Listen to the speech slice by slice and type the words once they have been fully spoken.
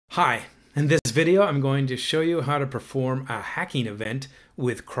Hi, in this video I'm going to show you how to perform a hacking event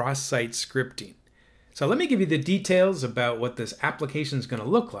with cross-site scripting. So let me give you the details about what this application is going to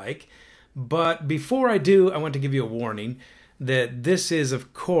look like, but before I do, I want to give you a warning that this is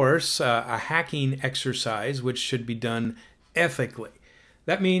of course a hacking exercise which should be done ethically.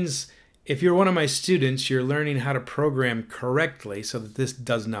 That means if you're one of my students, you're learning how to program correctly so that this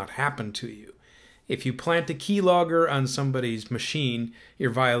does not happen to you. If you plant a keylogger on somebody's machine,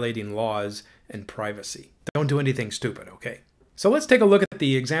 you're violating laws and privacy. Don't do anything stupid, okay? So let's take a look at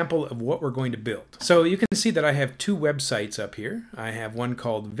the example of what we're going to build. So you can see that I have two websites up here. I have one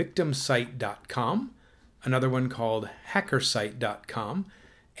called victimsite.com, another one called hackersite.com,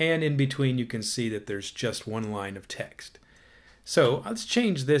 and in between you can see that there's just one line of text. So let's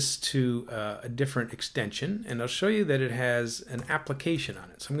change this to a different extension, and I'll show you that it has an application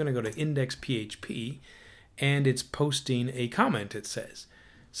on it. So I'm going to go to index.php, and it's posting a comment, it says.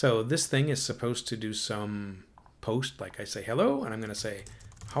 So this thing is supposed to do some post, like I say hello, and I'm going to say,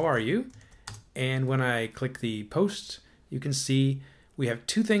 how are you? And when I click the post, you can see we have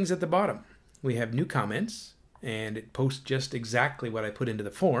two things at the bottom. We have new comments, and it posts just exactly what I put into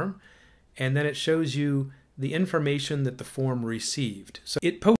the form, and then it shows you the information that the form received. So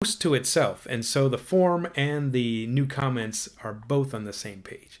it posts to itself, and so the form and the new comments are both on the same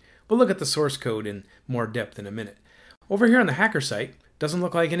page. We'll look at the source code in more depth in a minute. Over here on the hacker site, doesn't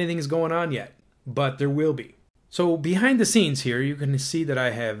look like anything is going on yet, but there will be. So behind the scenes here, you can see that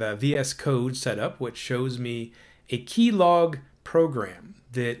I have VS Code set up, which shows me a keylog program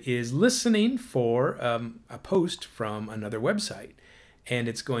that is listening for a post from another website, and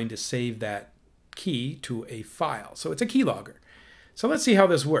it's going to save that key to a file. So it's a keylogger. So let's see how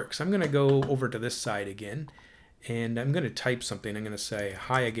this works. I'm going to go over to this side again, and I'm going to type something. I'm going to say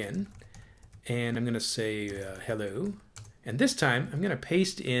hi again, and I'm going to say hello. And this time I'm going to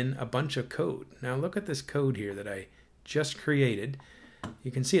paste in a bunch of code. Now look at this code here that I just created.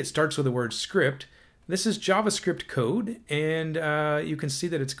 You can see it starts with the word script. This is JavaScript code, and you can see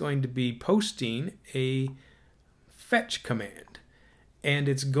that it's going to be posting a fetch command. And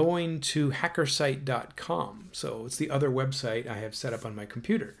it's going to hackersite.com. So it's the other website I have set up on my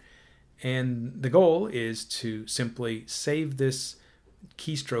computer. And the goal is to simply save this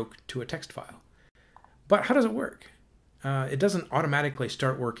keystroke to a text file. But how does it work? It doesn't automatically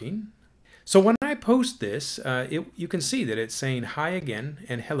start working. So when I post this, you can see that it's saying hi again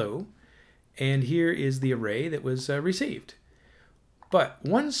and hello. And here is the array that was received. But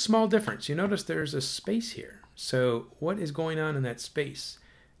one small difference, you notice there's a space here. So what is going on in that space?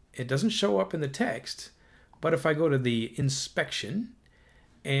 It doesn't show up in the text, but if I go to the inspection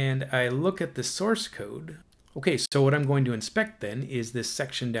and I look at the source code, okay, so what I'm going to inspect then is this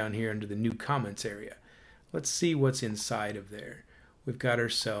section down here under the new comments area. Let's see what's inside of there. We've got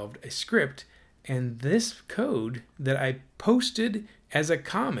ourselves a script, and this code that I posted as a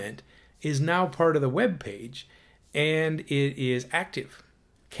comment is now part of the web page, and it is active.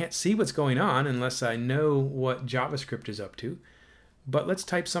 Can't see what's going on unless I know what JavaScript is up to, but let's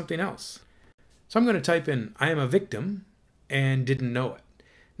type something else. So I'm going to type in, I am a victim and didn't know it.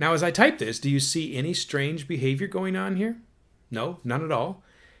 Now as I type this, do you see any strange behavior going on here? No, none at all.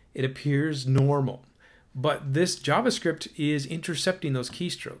 It appears normal, but this JavaScript is intercepting those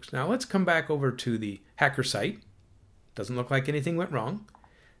keystrokes. Now let's come back over to the hacker site. Doesn't look like anything went wrong.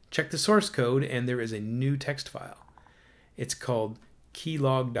 Check the source code, and there is a new text file. It's called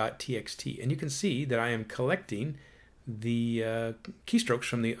keylog.txt, and you can see that I am collecting the keystrokes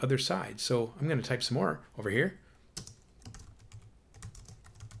from the other side. So I'm going to type some more over here.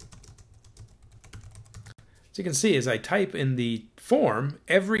 So you can see as I type in the form,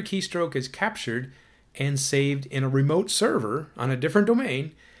 every keystroke is captured and saved in a remote server on a different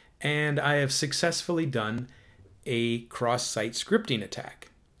domain, and I have successfully done a cross-site scripting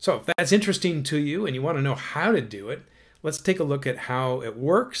attack. So if that's interesting to you and you want to know how to do it, let's take a look at how it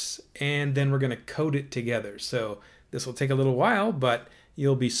works, and then we're going to code it together. So this will take a little while, but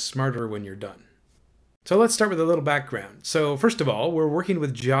you'll be smarter when you're done. So let's start with a little background. So first of all, we're working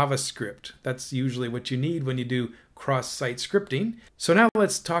with JavaScript. That's usually what you need when you do cross-site scripting. So now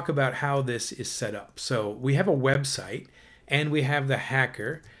let's talk about how this is set up. So we have a website, and we have the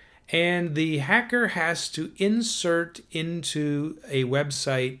hacker, and the hacker has to insert into a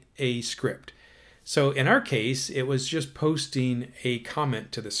website a script. So in our case, it was just posting a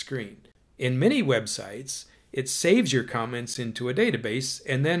comment to the screen. In many websites, it saves your comments into a database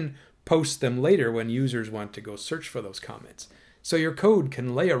and then posts them later when users want to go search for those comments. So your code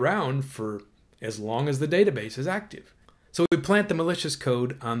can lay around for as long as the database is active. So we plant the malicious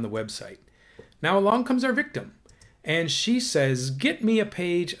code on the website. Now along comes our victim, and she says, get me a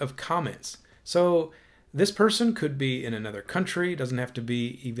page of comments. So this person could be in another country, doesn't have to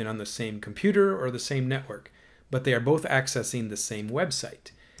be even on the same computer or the same network, but they are both accessing the same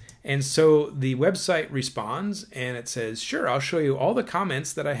website. And so the website responds and it says, sure, I'll show you all the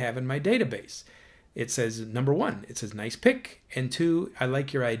comments that I have in my database. It says, number one, it says nice pick, and two, I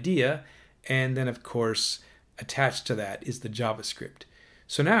like your idea. And then of course, attached to that is the JavaScript.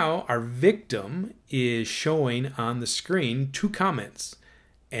 So now our victim is showing on the screen 2 comments,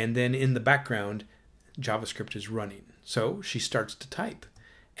 and then in the background, JavaScript is running. So she starts to type.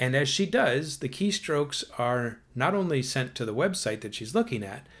 And as she does, the keystrokes are not only sent to the website that she's looking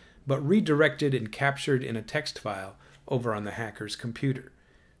at, but redirected and captured in a text file over on the hacker's computer.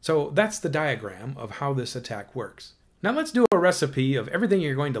 So that's the diagram of how this attack works. Now let's do a recipe of everything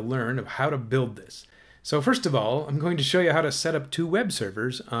you're going to learn of how to build this. So first of all, I'm going to show you how to set up 2 web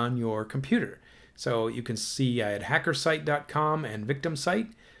servers on your computer. So you can see I had hackersite.com and victim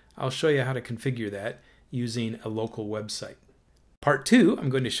site. I'll show you how to configure that using a local website. Part 2, I'm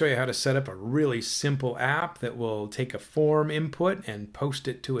going to show you how to set up a really simple app that will take a form input and post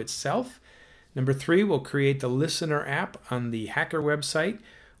it to itself. Number 3, we'll create the listener app on the hacker website,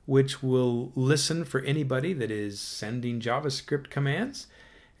 which will listen for anybody that is sending JavaScript commands.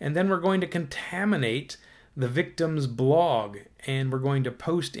 And then we're going to contaminate the victim's blog, and we're going to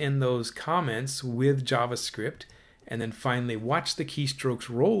post in those comments with JavaScript, and then finally watch the keystrokes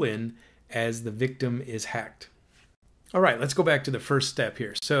roll in as the victim is hacked. All right, let's go back to the first step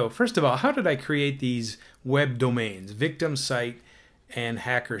here. So first of all, how did I create these web domains, victim site and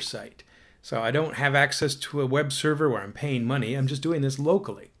hacker site? So I don't have access to a web server where I'm paying money. I'm just doing this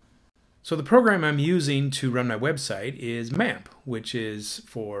locally. So the program I'm using to run my website is MAMP, which is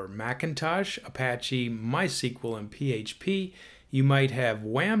for Macintosh, Apache, MySQL, and PHP. You might have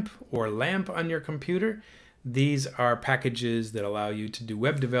WAMP or LAMP on your computer. These are packages that allow you to do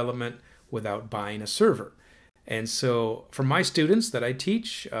web development without buying a server. And so for my students that I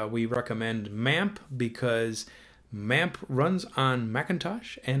teach, we recommend MAMP because MAMP runs on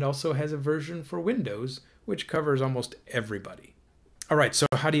Macintosh and also has a version for Windows, which covers almost everybody. All right, so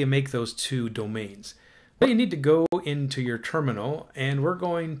how do you make those 2 domains? Well, you need to go into your terminal, and we're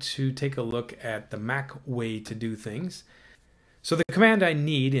going to take a look at the Mac way to do things. So the command I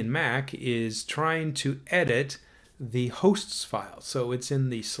need in Mac is trying to edit the hosts file. So it's in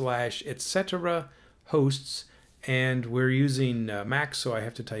the /etc hosts, and we're using Mac, so I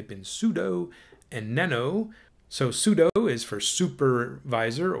have to type in sudo and nano. So sudo is for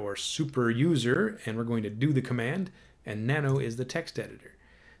supervisor or super user, and we're going to do the command, and nano is the text editor.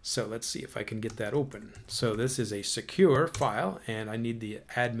 So let's see if I can get that open. So this is a secure file, and I need the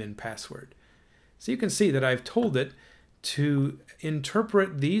admin password. So you can see that I've told it to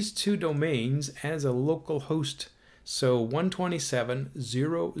interpret these 2 domains as a local host. So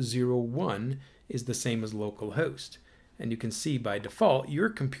 127.0.0.1 is the same as localhost. And you can see by default, your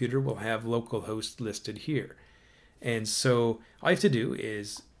computer will have localhost listed here. And so all you have to do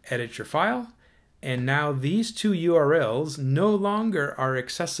is edit your file. And now these 2 URLs no longer are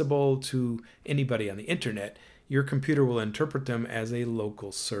accessible to anybody on the internet. Your computer will interpret them as a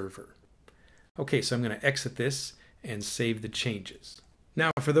local server. Okay, so I'm going to exit this and save the changes. Now,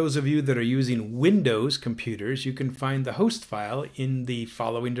 for those of you that are using Windows computers, you can find the host file in the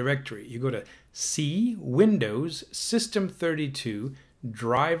following directory. You go to C, Windows, System32,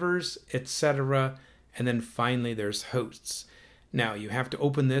 Drivers, etc., and then finally there's hosts. Now, you have to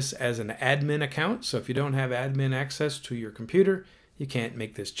open this as an admin account, so if you don't have admin access to your computer, you can't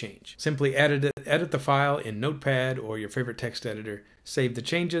make this change. Simply edit the file in Notepad or your favorite text editor, save the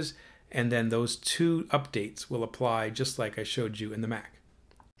changes, and then those 2 updates will apply just like I showed you in the Mac.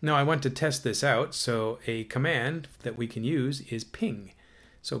 Now I want to test this out, so a command that we can use is ping.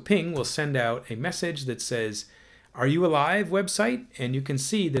 So ping will send out a message that says, "Are you alive, website?" And you can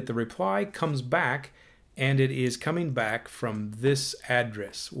see that the reply comes back, and it is coming back from this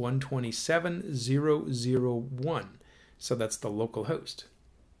address, 127.0.0.1. So that's the local host.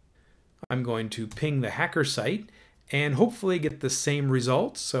 I'm going to ping the hacker site and hopefully get the same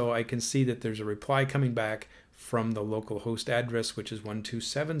results. So I can see that there's a reply coming back from the local host address, which is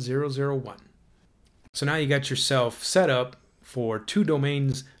 127.0.0.1. So now you got yourself set up for 2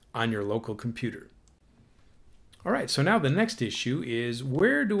 domains on your local computer. All right, so now the next issue is,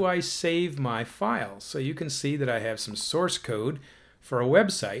 where do I save my files? So you can see that I have some source code for a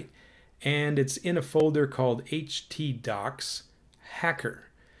website, and it's in a folder called htdocs hacker.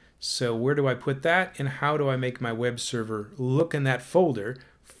 So where do I put that, and how do I make my web server look in that folder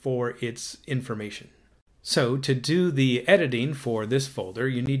for its information? So to do the editing for this folder,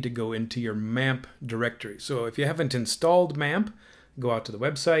 you need to go into your MAMP directory. So if you haven't installed MAMP, go out to the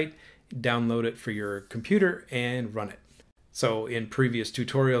website, download it for your computer, and run it. So in previous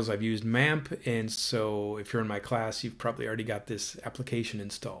tutorials, I've used MAMP, and so if you're in my class, you've probably already got this application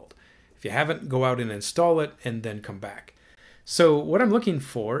installed. If you haven't, go out and install it, and then come back. So what I'm looking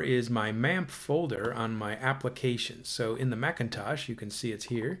for is my MAMP folder on my application. So in the Macintosh, you can see it's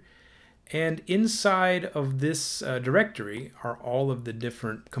here. And inside of this directory are all of the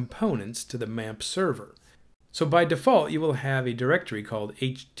different components to the MAMP server. So by default, you will have a directory called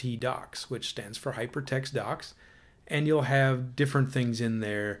htdocs, which stands for hypertext docs, and you'll have different things in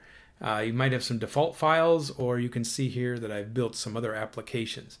there. You might have some default files, or you can see here that I've built some other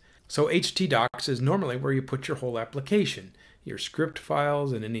applications. So htdocs is normally where you put your whole application, your script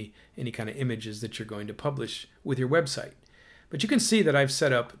files, and any kind of images that you're going to publish with your website. But you can see that I've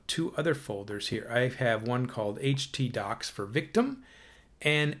set up two other folders here. I have one called htdocs for victim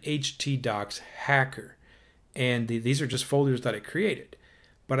and htdocs hacker. And these are just folders that I created.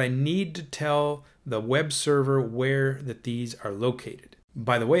 But I need to tell the web server where that these are located.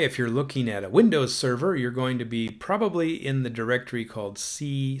 By the way, if you're looking at a Windows server, you're going to be probably in the directory called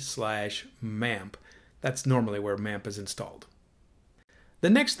c/mamp. That's normally where MAMP is installed. The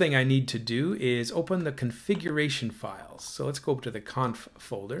next thing I need to do is open the configuration files. So let's go up to the conf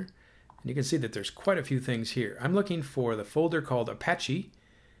folder. And you can see that there's quite a few things here. I'm looking for the folder called Apache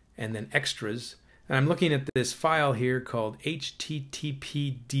and then extras. And I'm looking at this file here called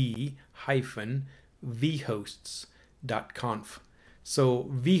httpd-vhosts.conf. So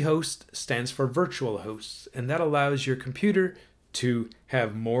vhost stands for virtual hosts, and that allows your computer to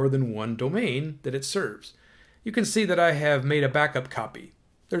have more than one domain that it serves. You can see that I have made a backup copy.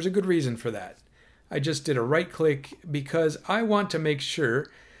 There's a good reason for that. I just did a right click because I want to make sure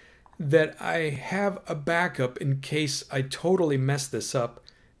that I have a backup in case I totally mess this up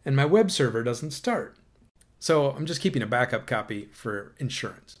and my web server doesn't start. So I'm just keeping a backup copy for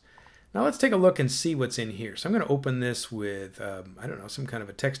insurance. Now let's take a look and see what's in here. So I'm going to open this with, I don't know, some kind of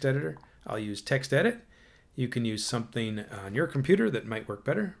a text editor. I'll use TextEdit. You can use something on your computer that might work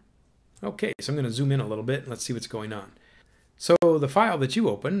better. Okay, so I'm going to zoom in a little bit and let's see what's going on. So the file that you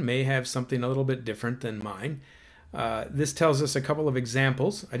open may have something a little bit different than mine. This tells us a couple of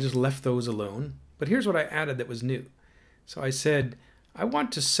examples. I just left those alone. But here's what I added that was new. So I said, I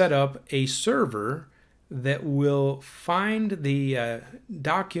want to set up a server that will find the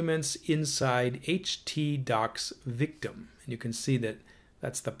documents inside htdocs victim. And you can see that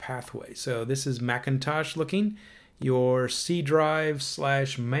that's the pathway. So this is Macintosh looking. Your C drive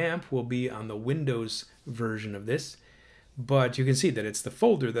 /MAMP will be on the Windows version of this, but you can see that it's the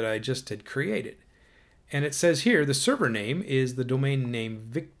folder that I just had created. And it says here the server name is the domain name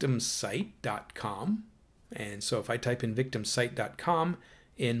victimsite.com. And so if I type in victimsite.com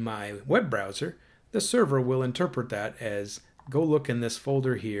in my web browser, the server will interpret that as go look in this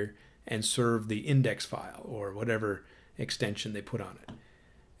folder here and serve the index file or whatever extension they put on it.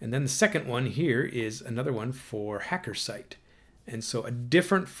 And then the second one here is another one for hacker site. And so a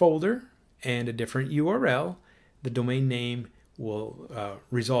different folder and a different URL, the domain name will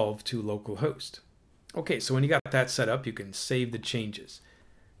resolve to localhost. Okay, so when you got that set up, you can save the changes.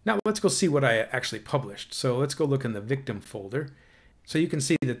 Now let's go see what I actually published. So let's go look in the victim folder. So you can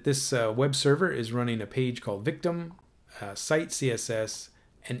see that this web server is running a page called victim, site CSS,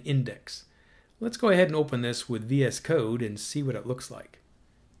 and index. Let's go ahead and open this with VS Code and see what it looks like.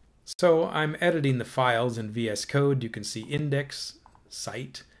 So I'm editing the files in VS Code. You can see index,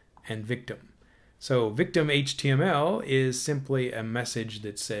 site, and victim. So victim HTML is simply a message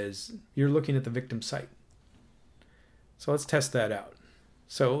that says you're looking at the victim site. So let's test that out.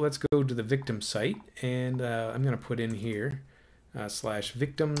 So let's go to the victim site, and I'm going to put in here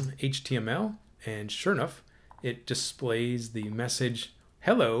 /victim HTML, and sure enough, it displays the message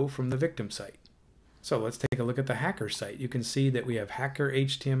hello from the victim site. So let's take a look at the hacker site. You can see that we have hacker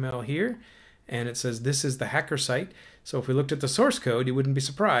HTML here, and it says this is the hacker site. So if we looked at the source code, you wouldn't be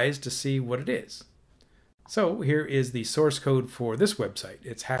surprised to see what it is. So here is the source code for this website.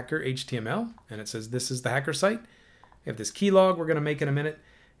 It's hacker HTML, and it says this is the hacker site. We have this keylog we're going to make in a minute,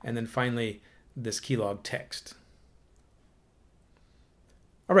 and then finally this keylog text.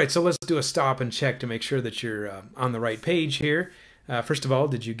 All right, so let's do a stop and check to make sure that you're on the right page here. First of all,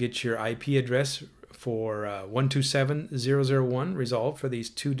 did you get your IP address for 127.0.0.1 resolved for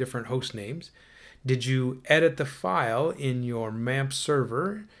these two different host names? Did you edit the file in your MAMP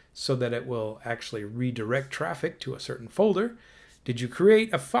server so that it will actually redirect traffic to a certain folder? Did you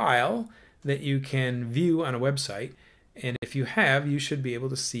create a file that you can view on a website? And if you have, you should be able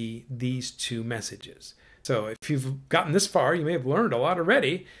to see these two messages. So if you've gotten this far, you may have learned a lot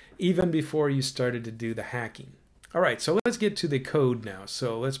already, even before you started to do the hacking. All right, so let's get to the code now.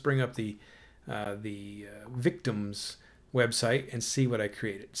 So let's bring up the victims website and see what I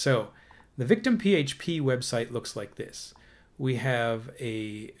created. So the victim PHP website looks like this. We have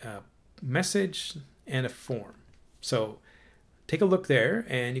a message and a form. So take a look there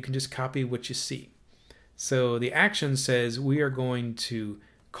and you can just copy what you see. So the action says we are going to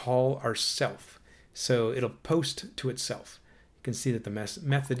call ourself. So it'll post to itself. You can see that the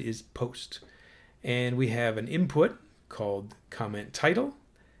method is post. And we have an input called comment title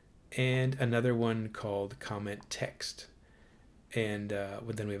and another one called comment text. And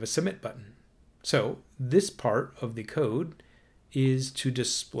then we have a submit button. So this part of the code is to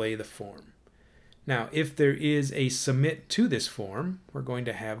display the form. Now, if there is a submit to this form, we're going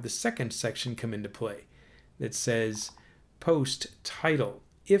to have the second section come into play that says post title.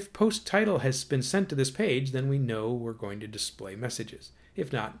 If post title has been sent to this page, then we know we're going to display messages.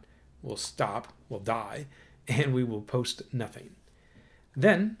 If not, we'll stop, we'll die, and we will post nothing.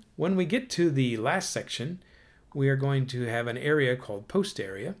 Then, when we get to the last section, we are going to have an area called post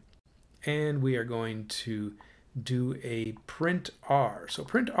area, and we are going to do a print R. So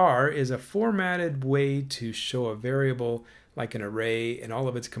print R is a formatted way to show a variable like an array and all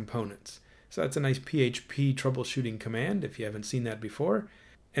of its components. So that's a nice PHP troubleshooting command if you haven't seen that before.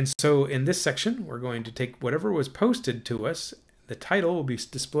 And so in this section, we're going to take whatever was posted to us, the title will be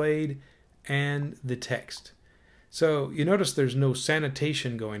displayed, and the text. So you notice there's no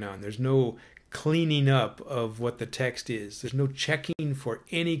sanitation going on. There's no cleaning up of what the text is. There's no checking for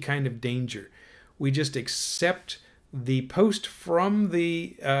any kind of danger. We just accept the post from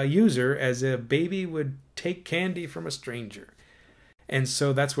the user as a baby would take candy from a stranger. And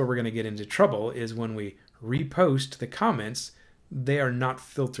so that's where we're going to get into trouble, is when we repost the comments, they are not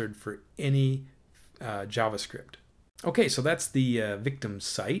filtered for any JavaScript. Okay, so that's the victim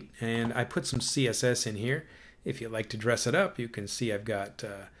site, and I put some CSS in here. If you'd like to dress it up, you can see I've got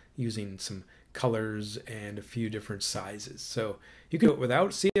using some colors and a few different sizes. So you can do it without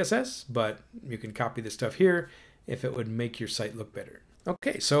CSS, but you can copy the stuff here if it would make your site look better.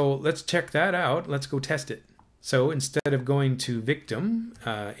 Okay, so let's check that out. Let's go test it. So instead of going to victim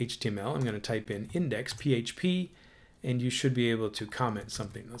HTML, I'm going to type in index PHP, and you should be able to comment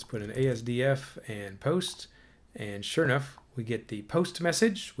something. Let's put in ASDF and post, and sure enough, we get the post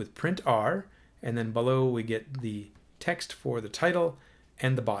message with print R, and then below we get the text for the title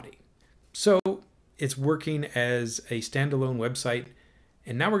and the body. So it's working as a standalone website,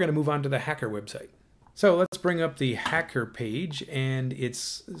 and now we're going to move on to the hacker website. So let's bring up the hacker page and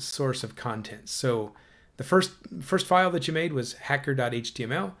its source of content. So the first file that you made was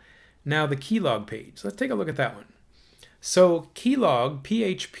hacker.html. Now the keylog page. Let's take a look at that one. So keylog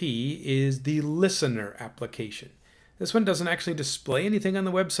PHP is the listener application. This one doesn't actually display anything on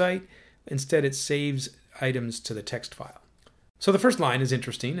the website. Instead, it saves items to the text file. So the first line is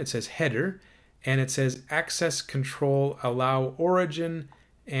interesting. It says header, and it says access control allow origin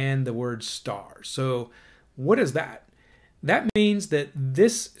and the word star. So what is that? That means that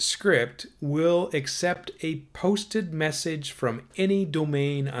this script will accept a posted message from any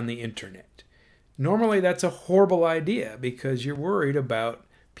domain on the internet. Normally that's a horrible idea because you're worried about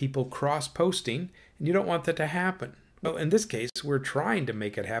people cross-posting and you don't want that to happen. Well, in this case, we're trying to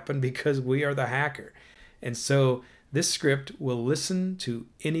make it happen because we are the hacker. And so this script will listen to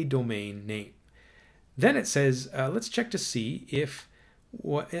any domain name. Then it says, let's check to see if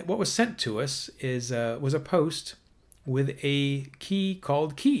what was sent to us was a post with a key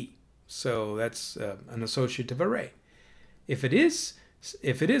called key. So that's an associative array. If it is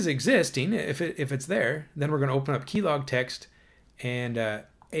existing, if it's there, then we're going to open up keylog text, and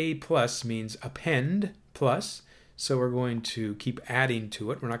a plus means append plus. So we're going to keep adding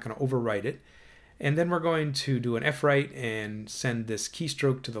to it. We're not going to overwrite it. And then we're going to do an fwrite and send this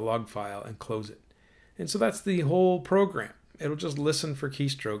keystroke to the log file and close it. And so that's the whole program. It'll just listen for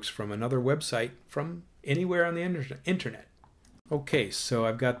keystrokes from another website from anywhere on the internet. Okay, so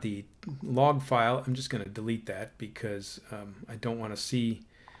I've got the log file. I'm just going to delete that because I don't want to see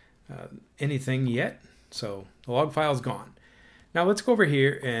anything yet. So the log file is gone. Now let's go over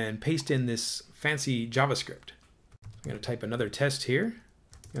here and paste in this fancy JavaScript. I'm going to type another test here.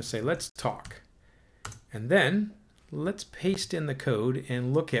 I'm going to say let's talk. And then let's paste in the code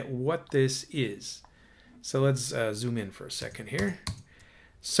and look at what this is. So let's zoom in for a second here.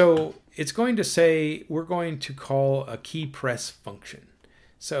 So it's going to say we're going to call a key press function.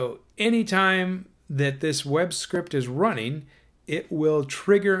 So anytime that this web script is running, it will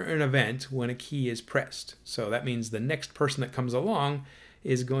trigger an event when a key is pressed. So that means the next person that comes along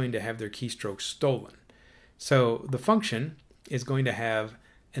is going to have their keystroke stolen. So the function is going to have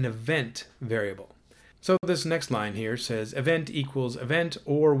an event variable. So this next line here says event equals event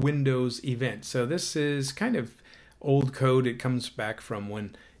or Windows event. So this is kind of old code. It comes back from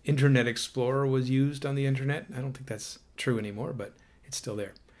when Internet Explorer was used on the internet. I don't think that's true anymore, but it's still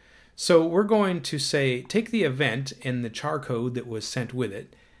there. So we're going to say, take the event and the char code that was sent with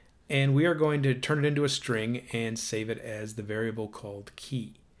it, and we are going to turn it into a string and save it as the variable called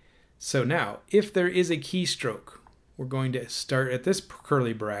key. So now, if there is a keystroke, we're going to start at this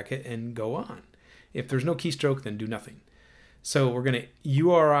curly bracket and go on. If there's no keystroke, then do nothing. So we're going to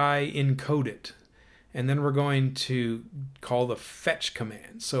URI encode it, and then we're going to call the fetch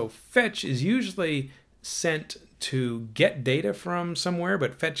command. So fetch is usually sent to get data from somewhere,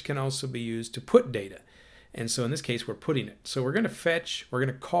 but fetch can also be used to put data. And so in this case, we're putting it. So we're going to fetch, we're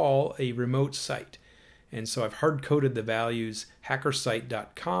going to call a remote site. And so I've hard-coded the values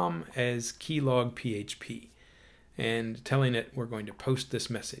hackersite.com as keylog.php and telling it we're going to post this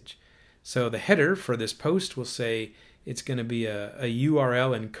message. So the header for this post will say it's going to be a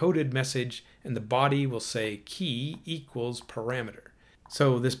URL encoded message, and the body will say key equals parameter.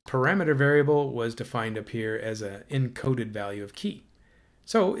 So this parameter variable was defined up here as an encoded value of key.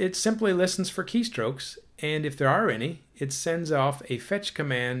 So it simply listens for keystrokes, and if there are any, it sends off a fetch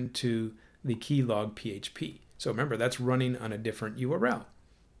command to the keylog.php. So remember, that's running on a different URL.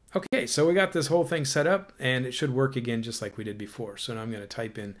 Okay, so we got this whole thing set up, and it should work again just like we did before. So now I'm going to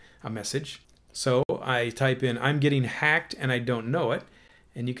type in a message. So I type in, I'm getting hacked and I don't know it.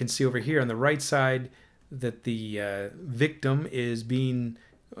 And you can see over here on the right side that the victim is being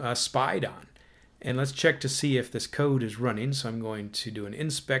spied on. And let's check to see if this code is running. So I'm going to do an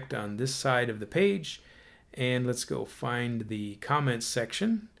inspect on this side of the page. And let's go find the comments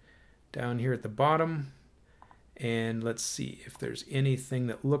section down here at the bottom. And let's see if there's anything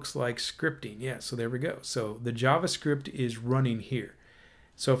that looks like scripting. Yeah, so there we go. So the JavaScript is running here.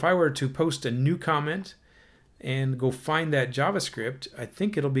 So if I were to post a new comment and go find that JavaScript, I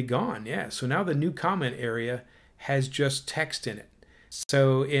think it'll be gone. Yeah, so now the new comment area has just text in it.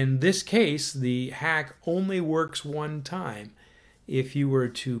 So in this case, the hack only works one time. If you were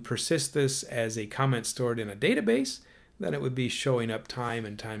to persist this as a comment stored in a database, then it would be showing up time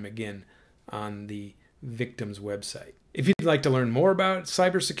and time again on the victim's website. If you'd like to learn more about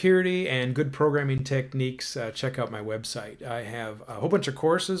cybersecurity and good programming techniques, check out my website. I have a whole bunch of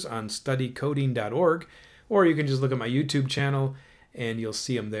courses on studycoding.org, or you can just look at my YouTube channel and you'll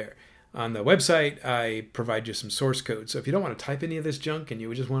see them there. On the website, I provide you some source code. So if you don't want to type any of this junk and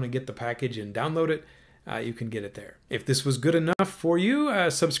you just want to get the package and download it, you can get it there. If this was good enough for you,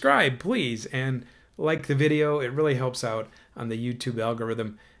 subscribe, please, and like the video. It really helps out on the YouTube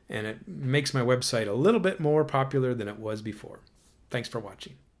algorithm, and it makes my website a little bit more popular than it was before. Thanks for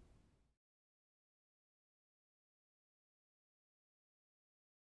watching.